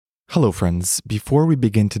Hello friends, before we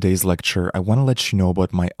begin today's lecture, I want to let you know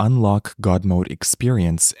about my Unlock God Mode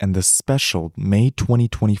experience and the special May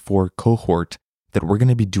 2024 cohort that we're going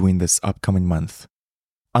to be doing this upcoming month.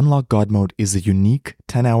 Unlock God Mode is a unique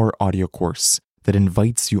 10-hour audio course that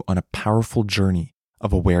invites you on a powerful journey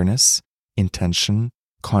of awareness, intention,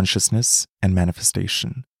 consciousness, and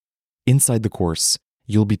manifestation. Inside the course,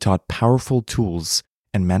 you'll be taught powerful tools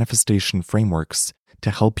and manifestation frameworks to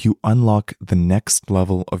help you unlock the next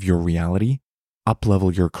level of your reality,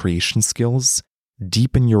 up-level your creation skills,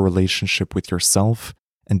 deepen your relationship with yourself,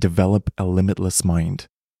 and develop a limitless mind,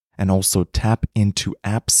 and also tap into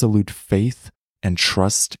absolute faith and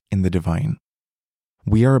trust in the divine.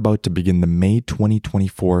 We are about to begin the May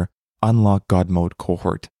 2024 Unlock God Mode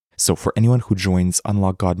cohort. So for anyone who joins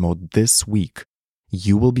Unlock God Mode this week,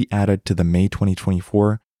 you will be added to the May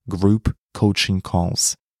 2024 group coaching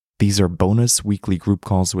calls. These are bonus weekly group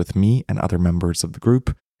calls with me and other members of the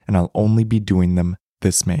group, and I'll only be doing them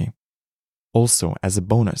this May. Also, as a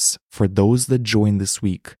bonus, for those that join this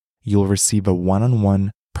week, you'll receive a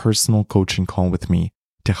one-on-one personal coaching call with me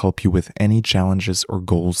to help you with any challenges or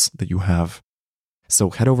goals that you have.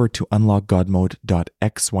 So head over to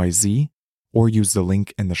unlockgodmode.xyz or use the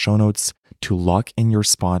link in the show notes to lock in your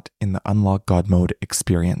spot in the Unlock God Mode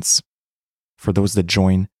experience. For those that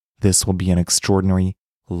join, this will be an extraordinary,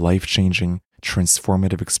 life-changing,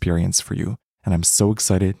 transformative experience for you, and I'm so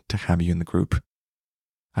excited to have you in the group.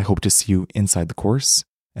 I hope to see you inside the course,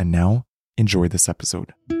 and now, enjoy this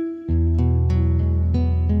episode.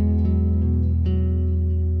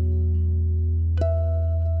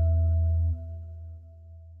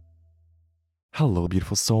 Hello,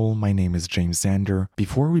 beautiful soul. My name is James Zander.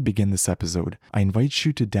 Before we begin this episode, I invite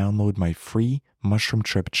you to download my free Mushroom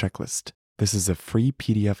Trip checklist. This is a free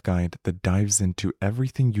PDF guide that dives into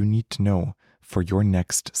everything you need to know for your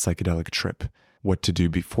next psychedelic trip. What to do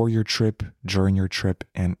before your trip, during your trip,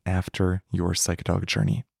 and after your psychedelic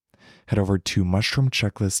journey. Head over to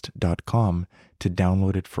mushroomchecklist.com to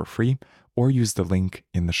download it for free or use the link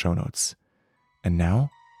in the show notes. And now,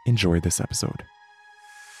 enjoy this episode.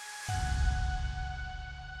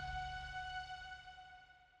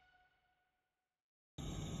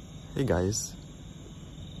 Hey guys.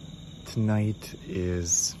 Tonight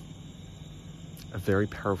is a very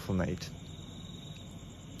powerful night,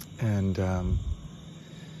 and I'm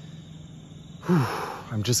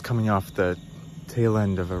just coming off the tail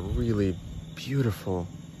end of a really beautiful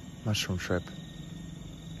mushroom trip,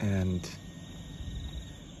 and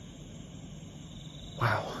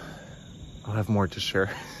wow, I'll have more to share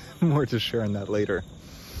on that later,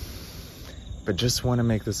 but just want to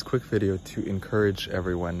make this quick video to encourage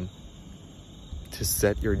everyone to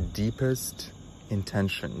set your deepest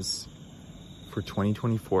intentions for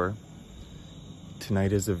 2024.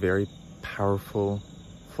 Tonight is a very powerful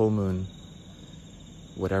full moon.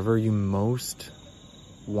 Whatever you most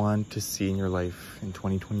want to see in your life in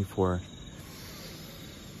 2024,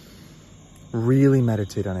 really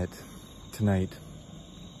meditate on it tonight.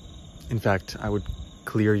 In fact, I would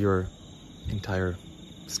clear your entire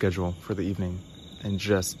schedule for the evening and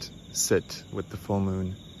just sit with the full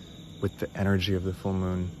moon, with the energy of the full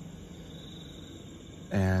moon,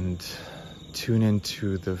 and tune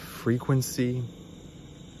into the frequency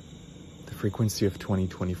of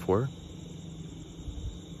 2024,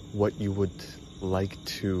 what you would like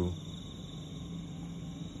to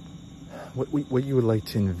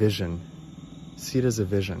envision. See it as a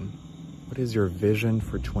vision. What is your vision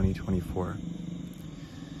for 2024?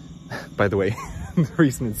 By the way, the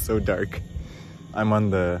reason it's so dark, I'm on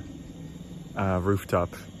the rooftop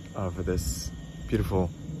of this beautiful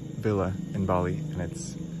villa in Bali, and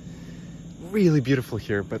it's really beautiful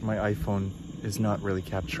here, but my iPhone is not really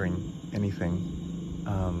capturing anything.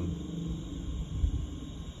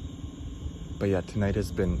 But yeah, tonight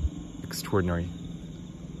has been extraordinary.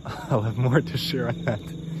 I'll have more to share on that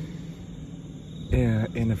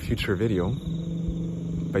in a future video.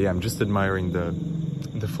 But yeah, I'm just admiring the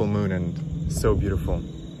full moon, and so beautiful.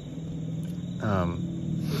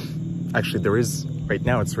 Actually, there is, right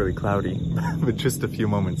now it's really cloudy, but just a few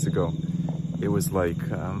moments ago, it was like,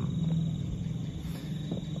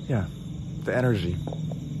 yeah, the energy,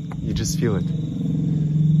 you just feel it.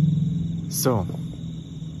 So,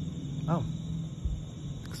 oh,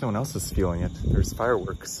 someone else is feeling it. There's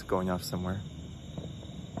fireworks going off somewhere.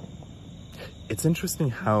 It's interesting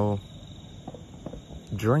how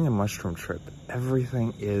during a mushroom trip,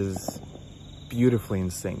 everything is beautifully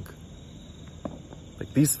in sync.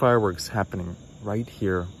 Like these fireworks happening right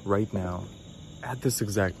here, right now, at this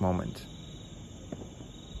exact moment,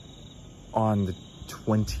 on the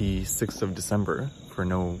 26th of December, for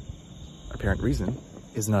no apparent reason,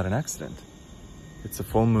 is not an accident. It's a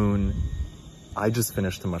full moon. I just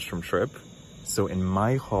finished the mushroom trip. So in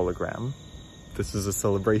my hologram, this is a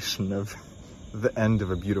celebration of the end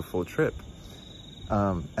of a beautiful trip.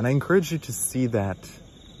 And I encourage you to see that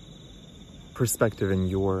perspective in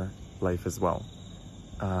your life as well.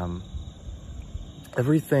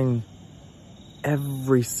 Every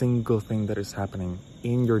single thing that is happening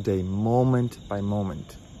in your day, moment by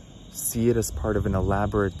moment, see it as part of an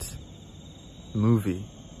elaborate movie.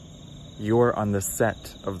 You're on the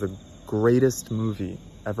set of the greatest movie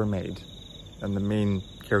ever made, and the main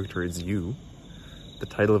character is you. The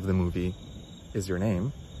title of the movie is your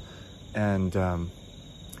name, and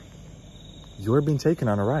you're being taken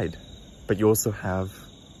on a ride, but you also have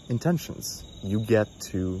intentions. You get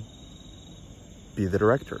to be the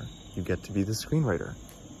director. You get to be the screenwriter.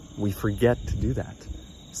 We forget to do that.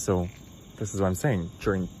 So this is what I'm saying.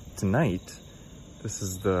 During tonight, this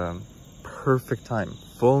is the perfect time.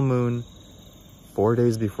 Full moon, 4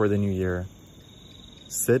 days before the new year.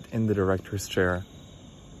 Sit in the director's chair.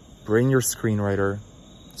 Bring your screenwriter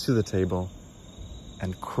to the table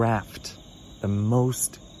and craft the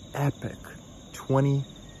most epic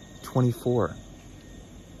 2024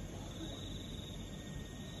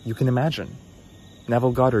 you can imagine.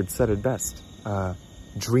 Neville Goddard said it best.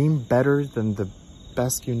 Dream better than the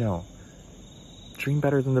best you know. Dream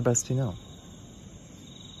better than the best you know.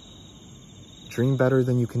 Dream better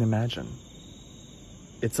than you can imagine.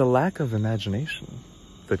 It's a lack of imagination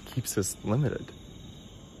that keeps us limited.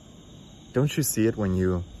 Don't you see it when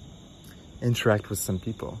you interact with some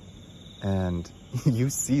people and you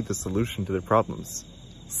see the solution to their problems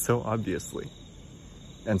so obviously?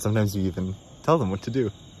 And sometimes you even tell them what to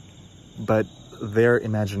do. But their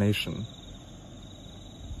imagination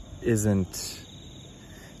isn't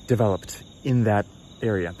developed in that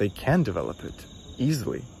area. They can develop it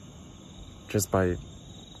easily just by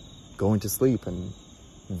going to sleep and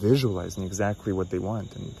visualizing exactly what they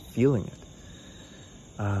want and feeling it.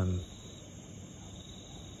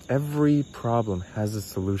 Every problem has a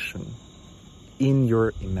solution in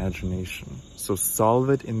your imagination. So solve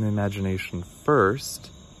it in the imagination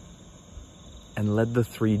first and let the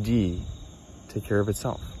 3D take care of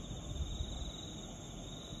itself.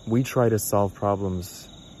 We try to solve problems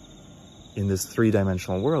in this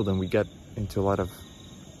three-dimensional world and we get into a lot of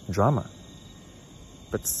drama.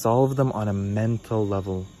 But solve them on a mental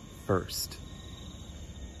level first.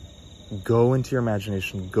 Go into your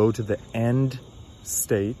imagination, go to the end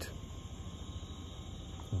state.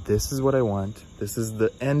 This is what I want. This is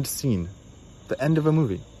the end scene, the end of a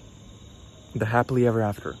movie, the happily ever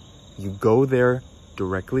after. You go there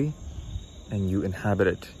directly and you inhabit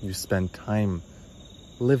it. You spend time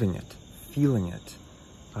living it, feeling it.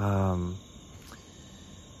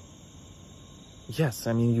 Yes,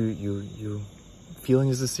 I mean, you Feeling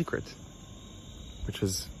is the Secret, which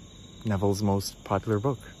is Neville's most popular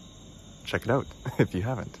book. Check it out if you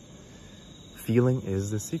haven't. Feeling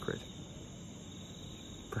is the Secret.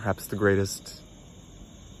 Perhaps the greatest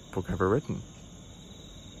book ever written.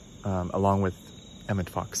 Along with Emmett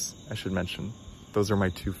Fox, I should mention. Those are my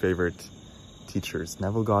two favorite teachers,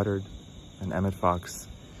 Neville Goddard and Emmett Fox,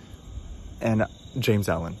 and James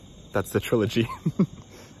Allen. That's the trilogy.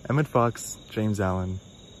 Emmett Fox, James Allen,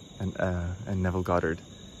 and Neville Goddard.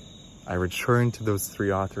 I return to those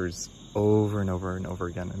three authors over and over and over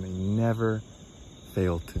again, and they never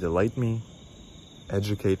fail to delight me,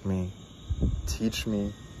 educate me, teach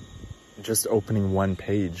me. Just opening one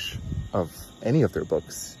page of any of their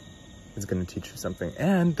books is going to teach you something.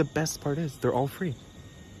 And the best part is they're all free.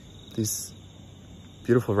 These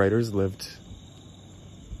beautiful writers lived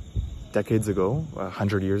decades ago,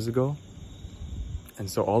 100 years ago. And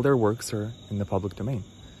so all their works are in the public domain.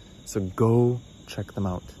 So go check them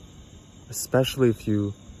out. Especially if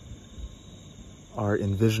you are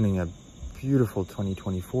envisioning a beautiful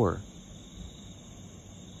 2024.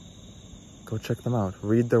 Go check them out.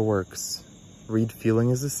 Read their works. Read Feeling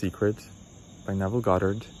is the Secret by Neville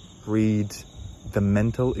Goddard. Read The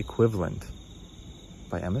Mental Equivalent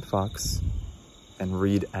by Emmett Fox. And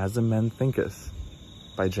read As a Man Thinketh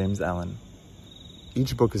by James Allen.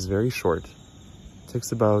 Each book is very short. It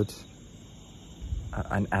takes about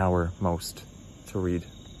an hour most to read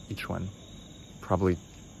each one. Probably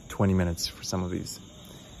 20 minutes for some of these.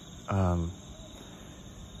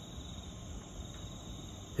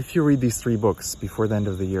 If you read these three books before the end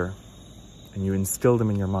of the year and you instill them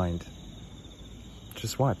in your mind,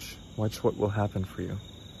 just watch what will happen for you.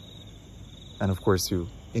 And of course you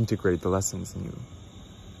integrate the lessons and you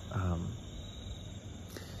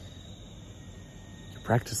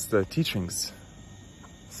practice the teachings.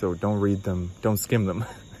 So don't read them, don't skim them,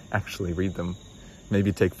 actually read them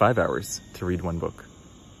maybe take 5 hours to read one book.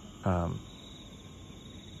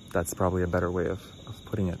 That's probably a better way of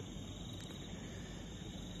putting it.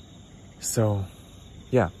 So,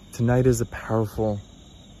 yeah, tonight is a powerful,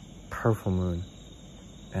 powerful moon.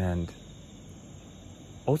 And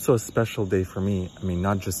also a special day for me. I mean,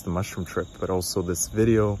 not just the mushroom trip, but also this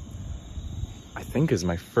video, I think, is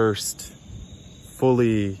my first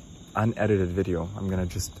fully unedited video. I'm gonna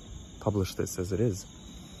just publish this as it is,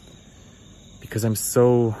 because I'm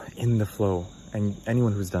so in the flow. And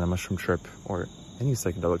anyone who's done a mushroom trip or any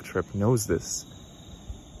psychedelic trip knows this.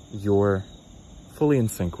 You're fully in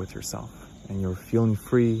sync with yourself, and you're feeling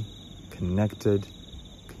free, connected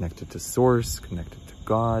to source, connected to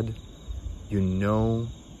God. You know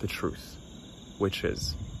the truth, which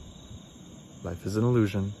is life is an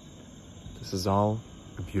illusion. This is all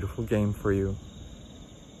a beautiful game for you.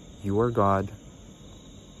 You are God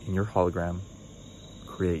in your hologram.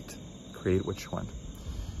 Create what you want.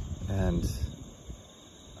 And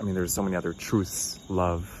I mean, there's so many other truths: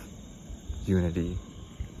 love, unity,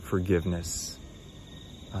 forgiveness.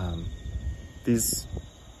 These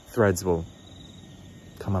threads will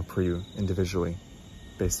come up for you individually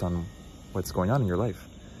based on what's going on in your life.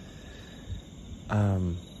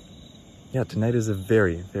 Yeah, tonight is a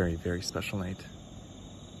very, very, very special night.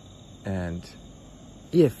 And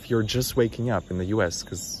if you're just waking up in the US,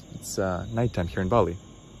 because it's nighttime here in Bali,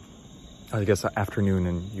 I guess afternoon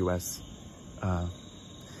in US.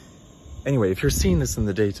 Anyway, if you're seeing this in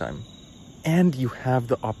the daytime and you have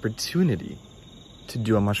the opportunity to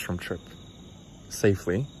do a mushroom trip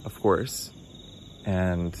safely, of course,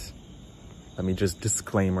 and let me just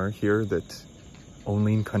disclaimer here that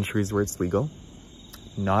only in countries where it's legal,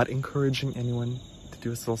 not encouraging anyone to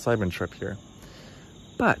do a psilocybin trip here.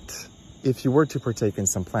 But if you were to partake in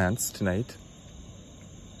some plants tonight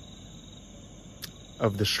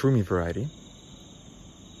of the shroomy variety,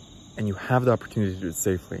 and you have the opportunity to do it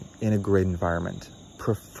safely in a great environment,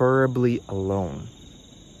 preferably alone,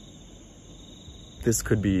 this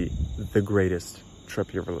could be the greatest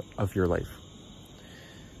trip of your life.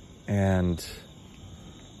 And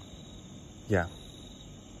yeah,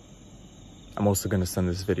 I'm also going to send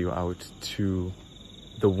this video out to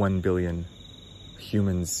the 1 billion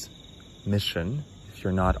humans mission. If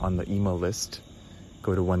you're not on the email list,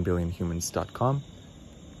 go to 1billionhumans.com.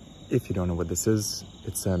 If you don't know what this is,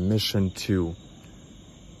 it's a mission to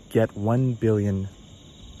get 1 billion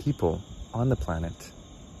people on the planet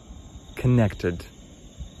connected,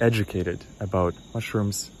 educated about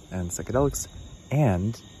mushrooms and psychedelics.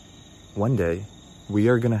 And one day we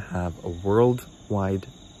are going to have a worldwide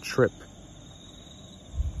trip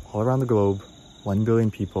all around the globe, 1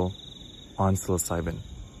 billion people on psilocybin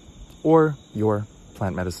or your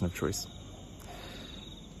plant medicine of choice.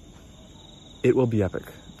 It will be epic,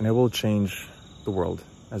 and it will change the world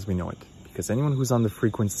as we know it, because anyone who's on the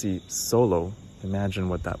frequency solo, imagine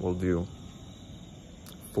what that will do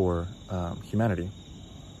for humanity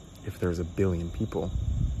if there's 1 billion people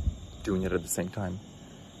doing it at the same time.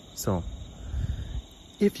 So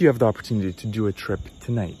if you have the opportunity to do a trip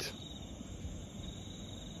tonight,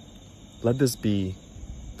 let this be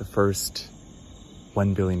the first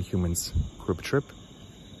 1 billion humans group trip.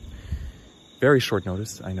 Very short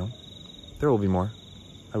notice, I know. There will be more.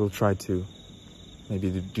 I will try to maybe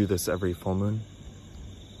do this every full moon.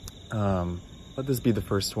 Let this be the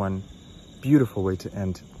first one. Beautiful way to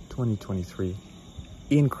end 2023.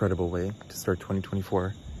 Incredible way to start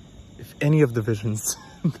 2024. If any of the visions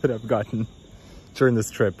that I've gotten during this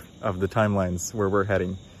trip of the timelines where we're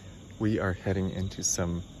heading, we are heading into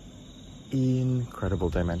some incredible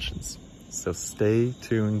dimensions. So stay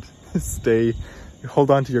tuned, hold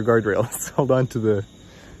on to your guardrails, hold on to the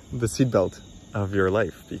seatbelt of your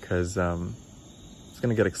life, because it's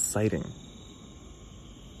gonna get exciting.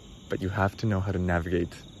 But you have to know how to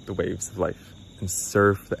navigate the waves of life and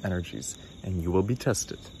surf the energies, and you will be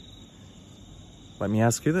tested. Let me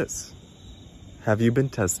ask you this. Have you been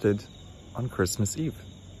tested on Christmas Eve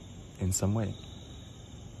in some way?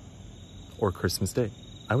 Or Christmas Day?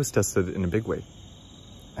 I was tested in a big way.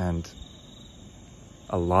 And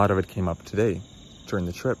a lot of it came up today during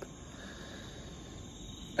the trip.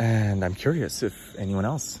 And I'm curious if anyone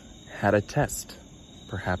else had a test,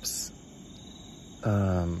 perhaps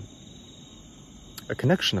a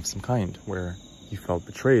connection of some kind where you felt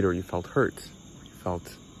betrayed, or you felt hurt, or you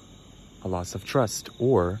felt a loss of trust,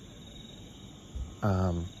 or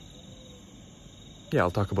yeah,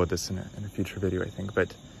 I'll talk about this in a future video, I think.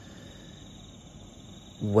 But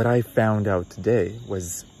what I found out today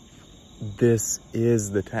was this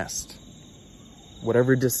is the test.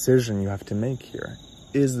 Whatever decision you have to make here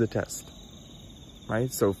is the test,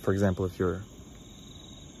 right? So for example, if you're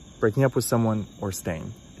breaking up with someone or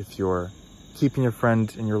staying, if you're keeping a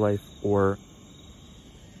friend in your life or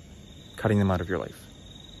cutting them out of your life.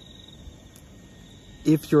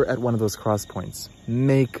 If you're at one of those cross points,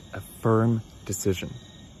 make a firm decision.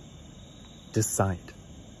 Decide.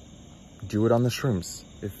 Do it on the shrooms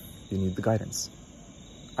if you need the guidance.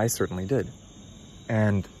 I certainly did.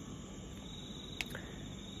 And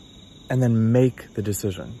then make the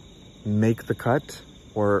decision. Make the cut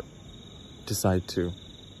or decide to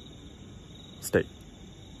stay.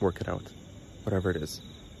 Work it out. Whatever it is.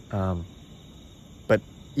 But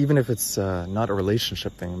even if it's not a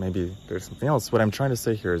relationship thing, maybe there's something else. What I'm trying to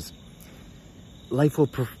say here is life will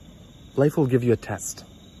give you a test.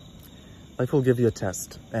 Life will give you a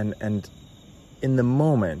test. And in the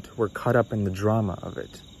moment, we're caught up in the drama of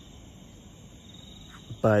it.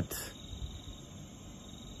 But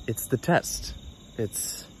it's the test.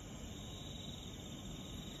 It's...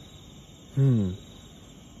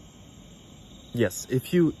 Yes,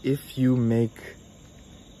 if you make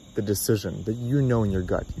the decision that you know in your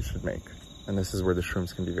gut you should make, and this is where the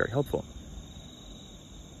shrooms can be very helpful,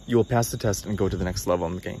 you will pass the test and go to the next level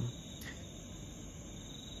in the game.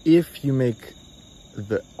 If you make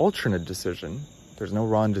the alternate decision, there's no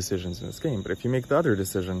wrong decisions in this game, but if you make the other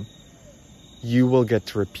decision, you will get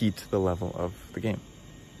to repeat the level of the game.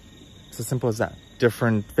 It's as simple as that.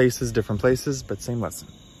 Different faces, different places, but same lesson.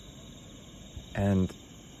 And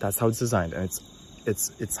that's how it's designed, and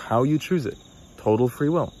it's how you choose it. Total free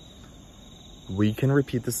will. We can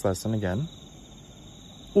repeat this lesson again,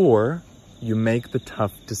 or you make the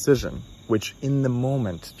tough decision, which in the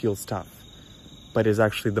moment feels tough, but is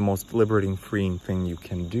actually the most liberating, freeing thing you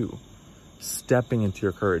can do. Stepping into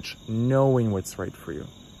your courage, knowing what's right for you.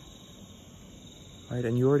 Right?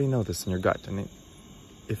 And you already know this in your gut. And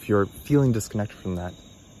if you're feeling disconnected from that,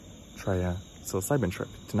 try a psilocybin trip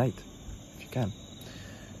tonight, if you can.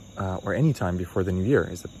 Or any time before the new year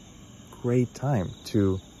is a great time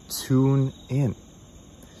to tune in.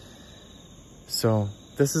 So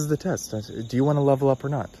this is the test. Do you want to level up or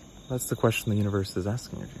not? That's the question the universe is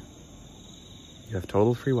asking of you. You have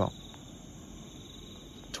total free will.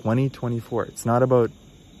 2024. It's not about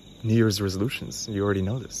New Year's resolutions. You already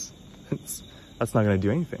know this. That's not going to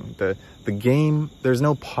do anything. The game, there's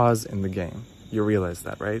no pause in the game. You realize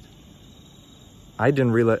that, right? I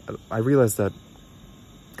realized that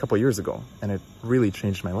a couple years ago, and it really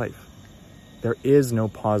changed my life. There is no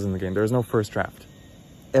pause in the game. There is no first draft.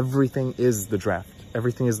 Everything is the draft.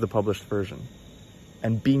 Everything is the published version.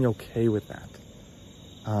 And being okay with that.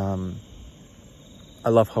 I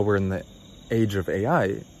love how we're in the age of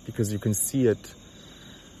AI, because you can see it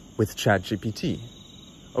with ChatGPT.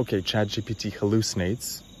 Okay, ChatGPT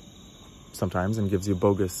hallucinates sometimes and gives you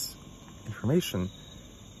bogus information,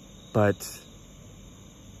 but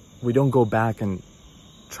we don't go back and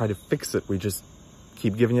try to fix it. We just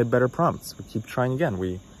keep giving it better prompts. We keep trying again.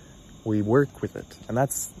 We work with it. And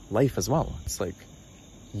that's life as well. It's like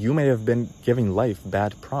you may have been giving life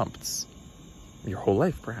bad prompts your whole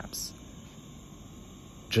life, perhaps.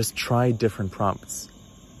 Just try different prompts.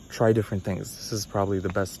 Try different things. This is probably the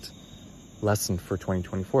best lesson for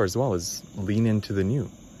 2024 as well, is lean into the new.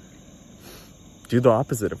 Do the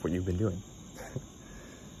opposite of what you've been doing.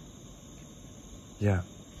 Yeah.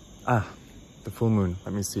 The full moon.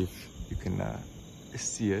 Let me see if you can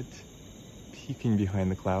see it peeking behind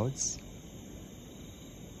the clouds.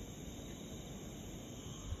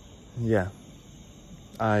 Yeah.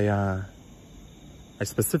 I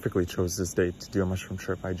specifically chose this date to do a mushroom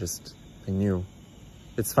trip. I knew.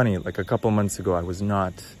 It's funny, like a couple months ago, I was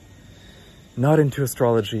not into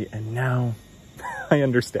astrology, and now I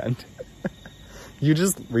understand. You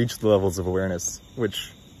just reach the levels of awareness,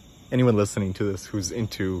 which anyone listening to this who's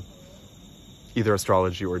into either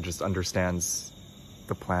astrology or just understands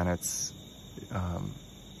the planets.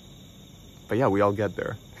 But yeah, we all get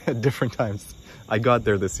there at different times. I got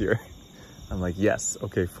there this year. I'm like, yes,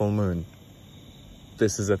 okay, full moon.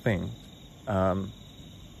 This is a thing.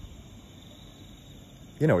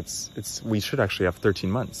 We should actually have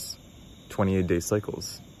 13 months, 28-day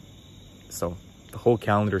cycles. So the whole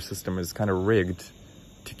calendar system is kind of rigged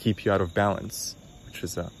to keep you out of balance, which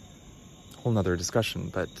is a whole nother discussion.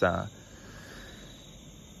 But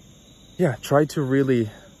yeah, try to really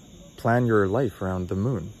plan your life around the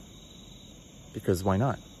moon, because why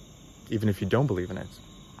not? Even if you don't believe in it.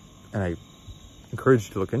 And I encourage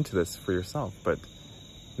you to look into this for yourself, but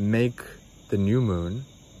make the new moon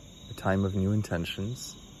a time of new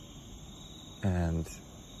intentions and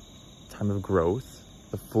time of growth.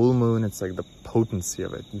 The full moon, it's like the potency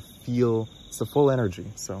of it. You feel it's the full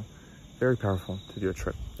energy. So very powerful to do a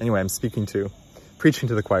trip. Anyway, I'm preaching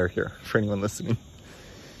to the choir here for anyone listening.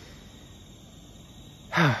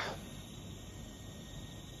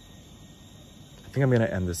 think I'm going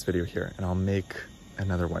to end this video here, and I'll make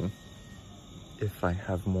another one if I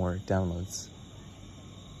have more downloads.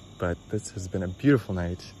 But this has been a beautiful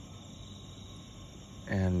night,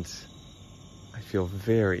 and I feel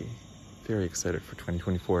very, very excited for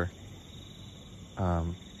 2024.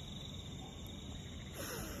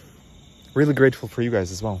 Really grateful for you guys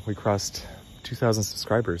as well. We crossed 2,000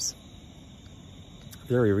 subscribers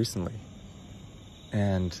very recently.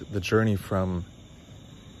 And the journey from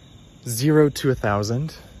 0 to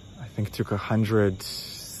 1,000, I think took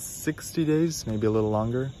 160 days, maybe a little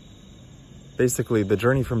longer. Basically, the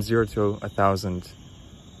journey from 0 to 1,000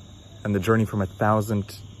 and the journey from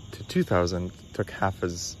 1,000 to 2,000 took half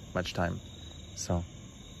as much time. So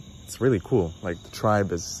it's really cool. Like, the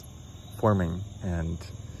tribe is forming, and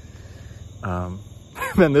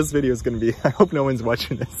then this video is going to be, I hope no one's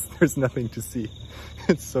watching this. There's nothing to see.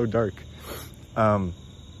 It's so dark.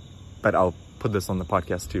 But I'll put this on the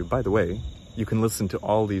podcast too. By the way, you can listen to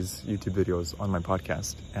all these YouTube videos on my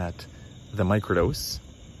podcast at The Microdose.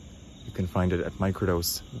 You can find it at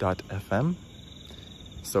microdose.fm.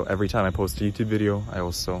 So every time I post a YouTube video, I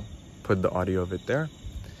also put the audio of it there.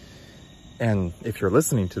 And if you're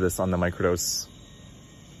listening to this on The Microdose,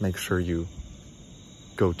 make sure you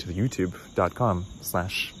go to the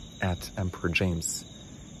youtube.com/@EmperorJames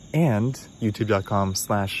and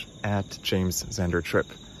youtube.com/@JamesXanderTrip.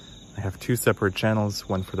 I have 2 separate channels,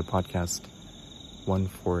 one for the podcast, one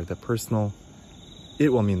for the personal. It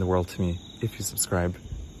will mean the world to me if you subscribe.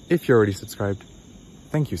 If you're already subscribed,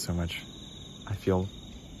 thank you so much. I feel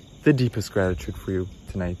the deepest gratitude for you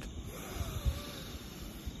tonight.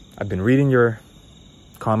 I've been reading your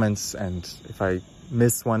comments, and if I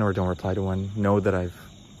miss one or don't reply to one, know that I've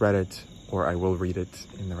read it, or I will read it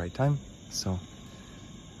in the right time. So,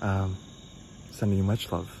 sending you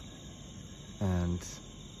much love, and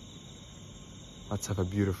let's have a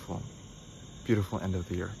beautiful, beautiful end of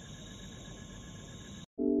the year.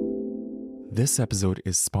 This episode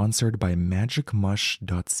is sponsored by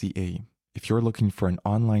magicmush.ca. If you're looking for an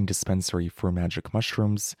online dispensary for magic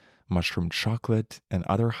mushrooms, mushroom chocolate, and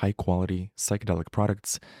other high-quality psychedelic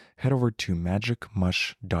products, head over to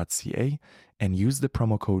magicmush.ca and use the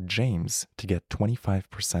promo code JAMES to get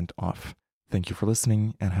 25% off. Thank you for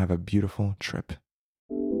listening, and have a beautiful trip.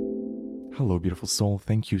 Hello, beautiful soul.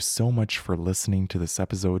 Thank you so much for listening to this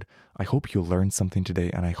episode. I hope you learned something today,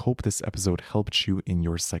 and I hope this episode helped you in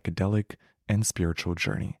your psychedelic and spiritual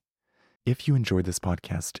journey. If you enjoyed this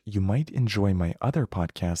podcast, you might enjoy my other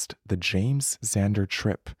podcast, The James Xander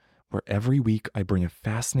Trip, where every week I bring a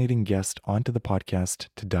fascinating guest onto the podcast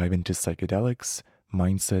to dive into psychedelics,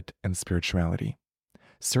 mindset, and spirituality.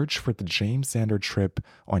 Search for The James Xander Trip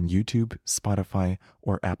on YouTube, Spotify,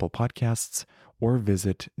 or Apple Podcasts, or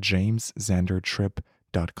visit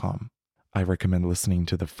jamesxandertrip.com. I recommend listening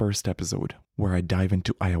to the first episode, where I dive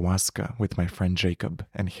into ayahuasca with my friend Jacob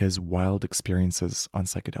and his wild experiences on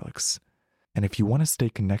psychedelics. And if you want to stay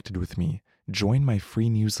connected with me, join my free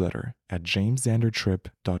newsletter at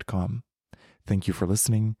jamesxandertrip.com. Thank you for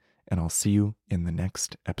listening, and I'll see you in the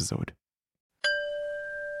next episode.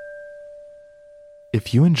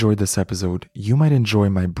 If you enjoyed this episode, you might enjoy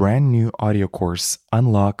my brand new audio course,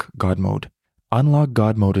 Unlock God Mode. Unlock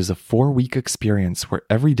God Mode is a 4-week experience where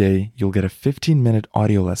every day you'll get a 15-minute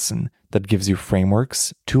audio lesson that gives you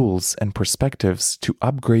frameworks, tools, and perspectives to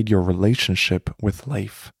upgrade your relationship with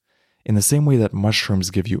life. In the same way that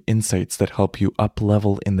mushrooms give you insights that help you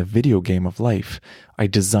up-level in the video game of life, I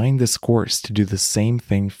designed this course to do the same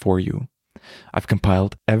thing for you. I've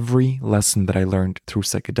compiled every lesson that I learned through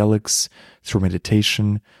psychedelics, through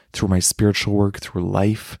meditation, through my spiritual work, through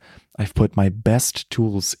life. I've put my best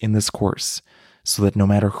tools in this course so that no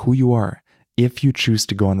matter who you are, if you choose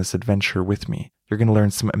to go on this adventure with me, you're going to learn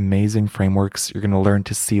some amazing frameworks. You're going to learn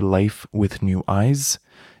to see life with new eyes.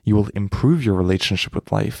 You will improve your relationship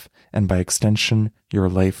with life, and by extension, your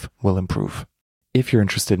life will improve. If you're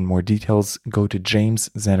interested in more details, go to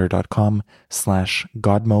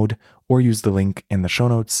jamesxander.com/godmode or use the link in the show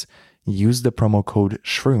notes. Use the promo code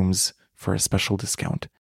SHROOMS for a special discount.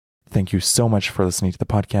 Thank you so much for listening to the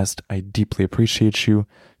podcast. I deeply appreciate you.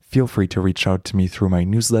 Feel free to reach out to me through my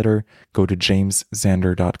newsletter. Go to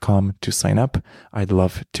jamesxander.com to sign up. I'd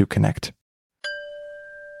love to connect.